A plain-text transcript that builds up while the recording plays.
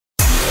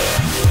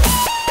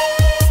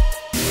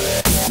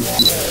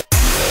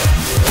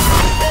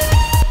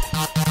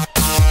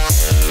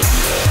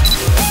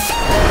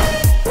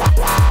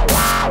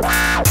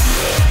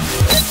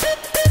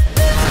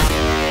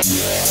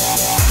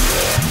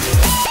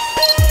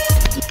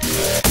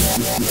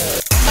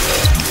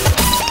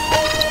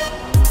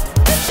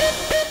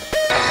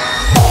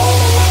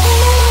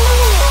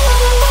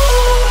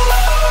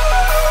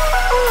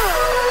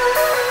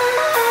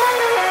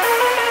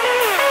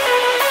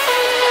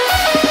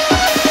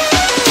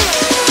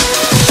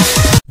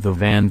The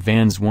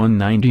Vanvan's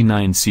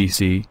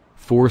 199cc,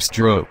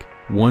 4-stroke,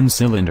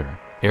 1-cylinder,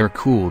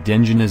 air-cooled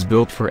engine is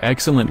built for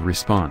excellent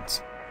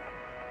response.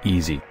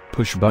 Easy,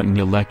 push-button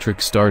electric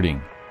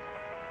starting.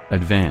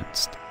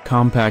 Advanced,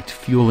 compact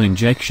fuel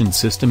injection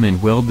system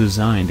and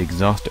well-designed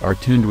exhaust are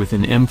tuned with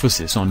an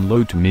emphasis on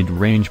low to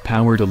mid-range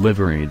power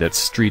delivery that's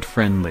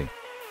street-friendly.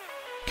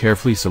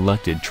 Carefully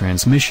selected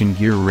transmission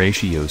gear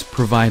ratios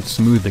provide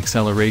smooth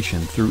acceleration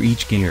through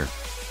each gear.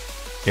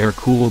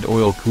 Air-cooled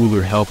oil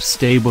cooler helps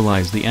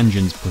stabilize the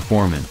engine's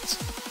performance.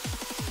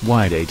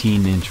 Wide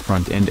 18-inch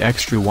front and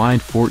extra-wide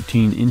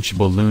 14-inch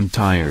balloon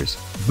tires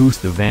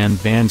boost the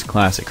Vanvan's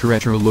classic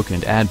retro look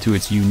and add to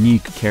its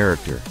unique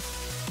character.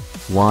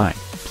 Wide,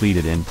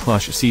 pleated and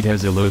plush seat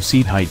has a low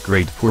seat height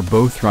great for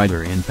both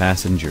rider and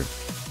passenger.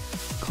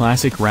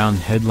 Classic round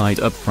headlight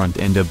up front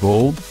and a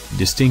bold,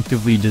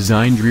 distinctively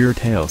designed rear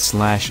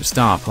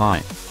tail/stop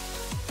light.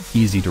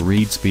 Easy to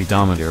read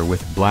speedometer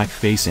with black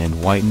face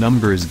and white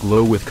numbers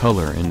glow with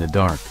color in the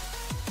dark.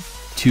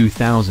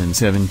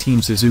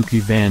 2017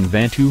 Suzuki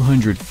Vanvan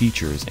 200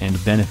 features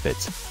and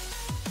benefits.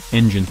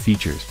 Engine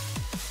features.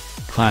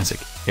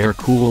 Classic,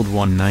 air-cooled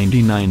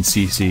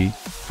 199cc,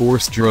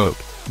 4-stroke,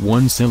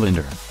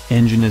 1-cylinder,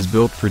 engine is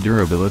built for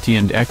durability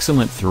and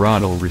excellent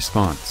throttle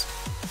response.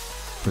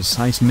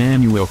 Precise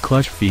manual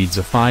clutch feeds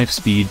a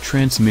 5-speed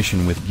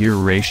transmission with gear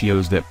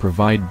ratios that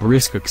provide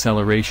brisk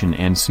acceleration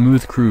and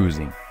smooth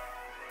cruising.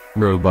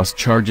 Robust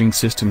charging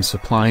system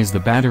supplies the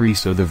battery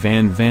so the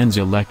Vanvan's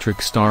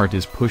electric start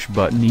is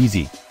push-button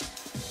easy.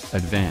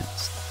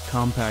 Advanced,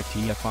 compact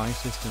EFI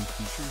system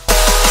features.